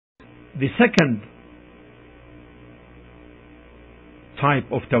The second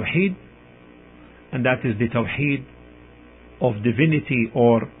type of Tawheed, and that is the Tawheed of divinity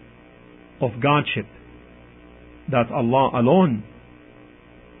or of Godship, that Allah alone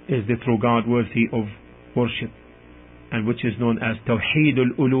is the true God worthy of worship, and which is known as Tawheed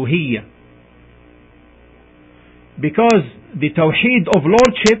al-Uluhiyyah. Because the Tawheed of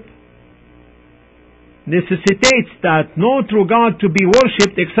Lordship necessitates that no true God to be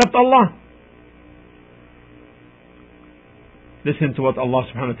worshipped except Allah. Listen to what Allah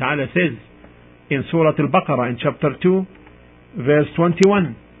subhanahu wa ta'ala says in Surah Al-Baqarah in chapter 2 verse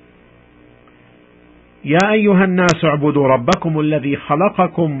 21. يا أيها الناس اعبدوا ربكم الذي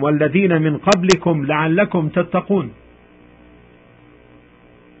خلقكم والذين من قبلكم لعلكم تتقون.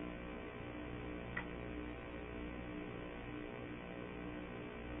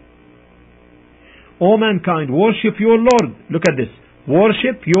 O mankind, worship your Lord. Look at this.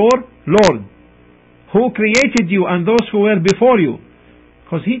 Worship your Lord, who created you and those who were before you.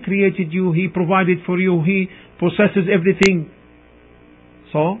 Because He created you, He provided for you, He possesses everything.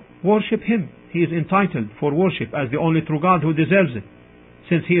 So, worship Him. He is entitled for worship as the only true God who deserves it,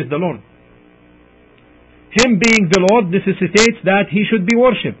 since He is the Lord. Him being the Lord necessitates that He should be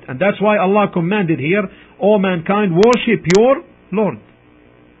worshipped. And that's why Allah commanded here, O mankind, worship your Lord.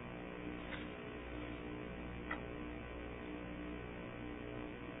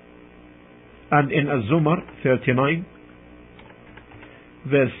 And in Az-Zumar 39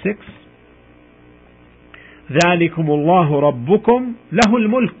 verse 6, ذَلِكُمُ اللَّهُ رَبُّكُمْ لَهُ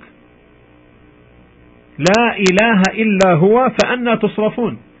الْمُلْكُ لَا إِلَهَ إِلَّا هُوَ فَأَنَّى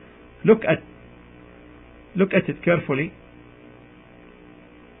تُصْرَفُونَ. Look at it carefully.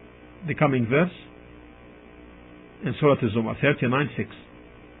 The coming verse in Surah Az-Zumar 39:6.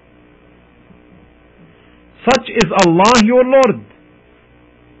 Such is Allah your Lord.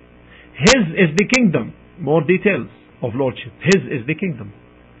 His is the kingdom. More details of lordship. His is the kingdom.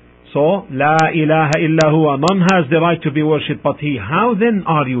 So, La ilaha illa huwa. None has the right to be worshipped but He. How then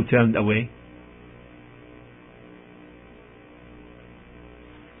are you turned away?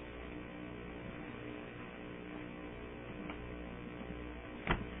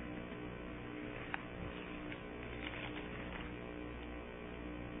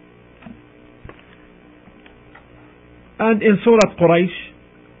 And in Surah Quraysh,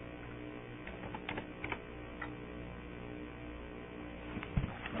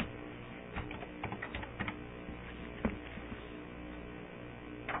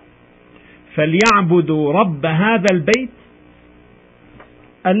 فليعبدوا رب هذا البيت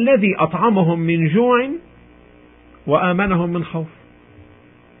الذي أطعمهم من جوع وآمنهم من خوف.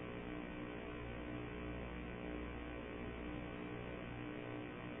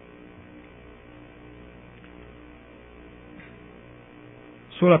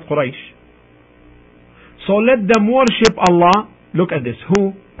 Surah Quraysh. So let them worship Allah. Look at this.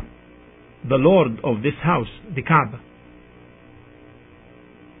 Who? The Lord of this house, the Kaaba.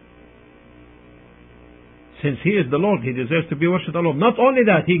 Since He is the Lord, He deserves to be worshipped alone. Not only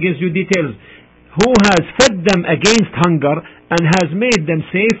that, He gives you details. Who has fed them against hunger and has made them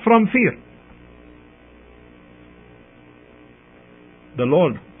safe from fear. The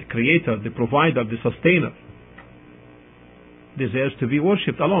Lord, the Creator, the Provider, the Sustainer, deserves to be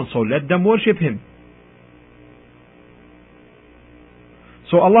worshipped alone. So let them worship Him.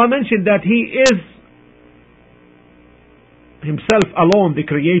 So Allah mentioned that He is Himself alone the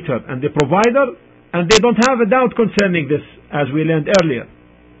Creator and the Provider, and they don't have a doubt concerning this, as we learned earlier.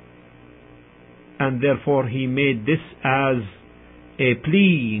 And therefore He made this as a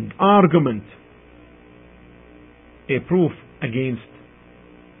pleading argument, a proof against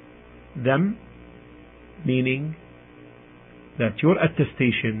them, meaning that your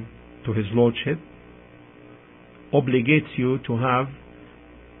attestation to His Lordship obligates you to have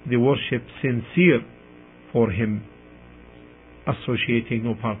the worship sincere for Him, associating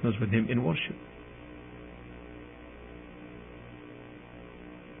no partners with Him in worship.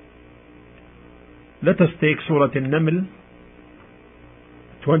 Let us take Surah An-Naml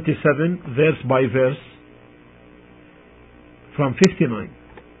 27 verse by verse from 59.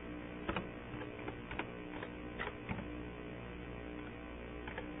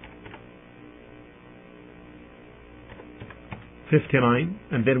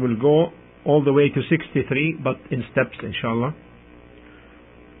 And then we'll go all the way to 63, but in steps, inshallah.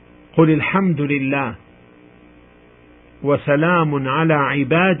 قل الحمد لله وسلام على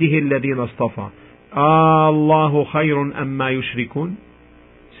عباده الذين اصطفى الله خير أما يشركون.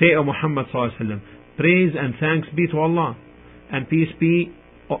 Say, O Muhammad sallallahu alaihi wasallam, praise and thanks be to Allah, and peace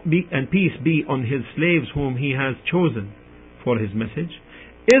be on His slaves whom He has chosen for His message.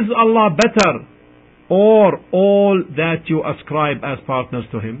 Is Allah better or all that you ascribe as partners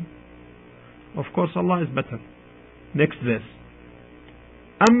to Him? Of course Allah is better. Next verse.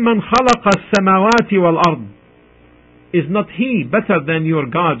 أَمَّنْ خَلَقَ السَّمَاوَاتِ وَالْأَرْضِ. Is not He better than your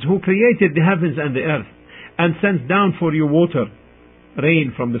gods who created the heavens and the earth and sends down for you water,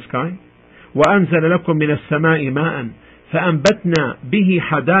 rain from the sky? وأنزل لكم من السماء ماء فأنبتنا به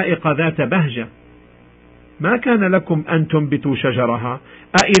حدائق ذات بهجة ما كان لكم أن تنبتوا شجرها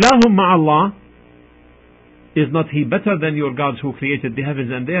أإله مع الله. Is not He better than your gods who created the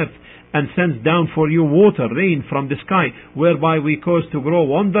heavens and the earth and sends down for you water, rain from the sky, whereby we cause to grow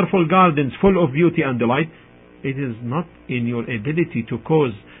wonderful gardens full of beauty and delight? It is not in your ability to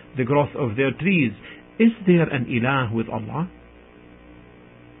cause the growth of their trees. Is there an ilah with Allah?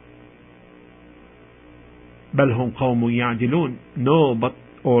 بل هم قوم يعدلون. No, but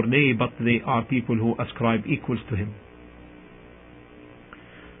or nay, but they are people who ascribe equals to Him.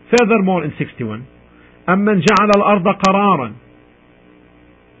 Furthermore, in 61, أمن جعل الأرض قرارا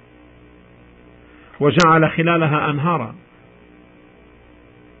وجعل خلالها أنهارا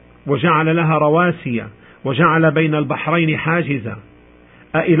وجعل لها رواسي وجعل بين البحرين حاجزا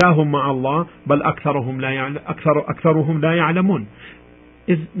أإله مع الله بل أكثرهم لا يعلمون.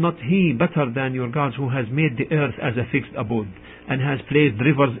 Is not He better than your gods who has made the earth as a fixed abode and has placed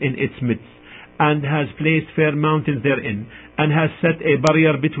rivers in its midst and has placed fair mountains therein and has set a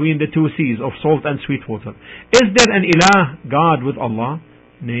barrier between the two seas of salt and sweet water? Is there an ilah, God, with Allah?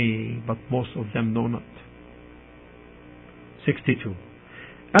 Nay, but most of them know not. 62.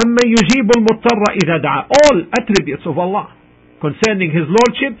 أَمَّنْ يُجِيبُ الْمُضْطَرَّ إِذَا دَعَى. All attributes of Allah concerning His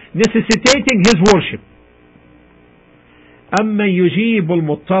Lordship, necessitating His worship. أَمَّنْ يُجِيبُ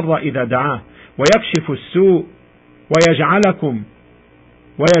الْمُضْطَرَّ إِذَا دَعَى وَيَكْشِفُ السُّوءَ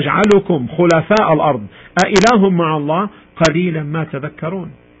وَيَجْعَلُكُمْ خُلَفَاءَ الْأَرْضِ أَإِلَهٌ مَعَ اللَّهِ قَلِيلًا مَا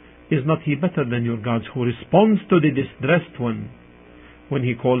تَذَكَّرُونَ. Is not He better than your gods who responds to the distressed one when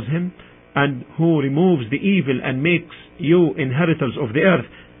he calls him, and who removes the evil and makes you inheritors of the earth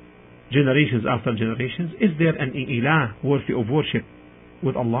generations after generations? Is there an ilah worthy of worship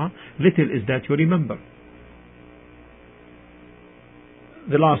with Allah? Little is that you remember.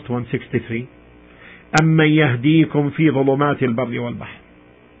 The last one, 63. أَمَّنْ يَهْدِيكُمْ فِي ظُلُمَاتِ الْبَرِّ وَالْبَحْرِ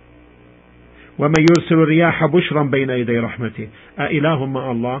وَمَنْ يُرْسِلُ الرِّيَاحَ بُشْرًا بَيْنَ يَدَيْ رَحْمَتِهِ أَإِلَهٌ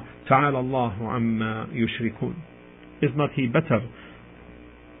مَعَ اللَّهِ تَعَالَى اللَّهُ عَمَّا يُشْرِكُونَ. Is not He better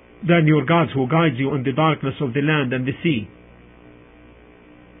than your gods who guides you in the darkness of the land and the sea,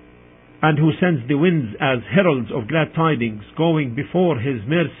 and who sends the winds as heralds of glad tidings, going before His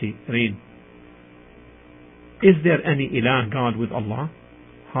mercy rain? Is there any ilah, God, with Allah?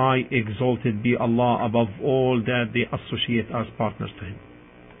 High exalted be Allah above all that they associate as partners to Him.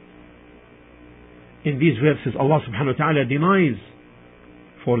 In these verses, Allah subhanahu wa ta'ala denies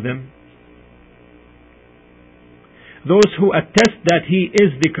for them those who attest that He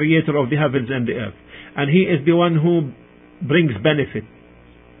is the creator of the heavens and the earth, and He is the one who brings benefit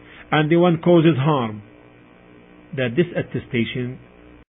and the one causes harm, that this attestation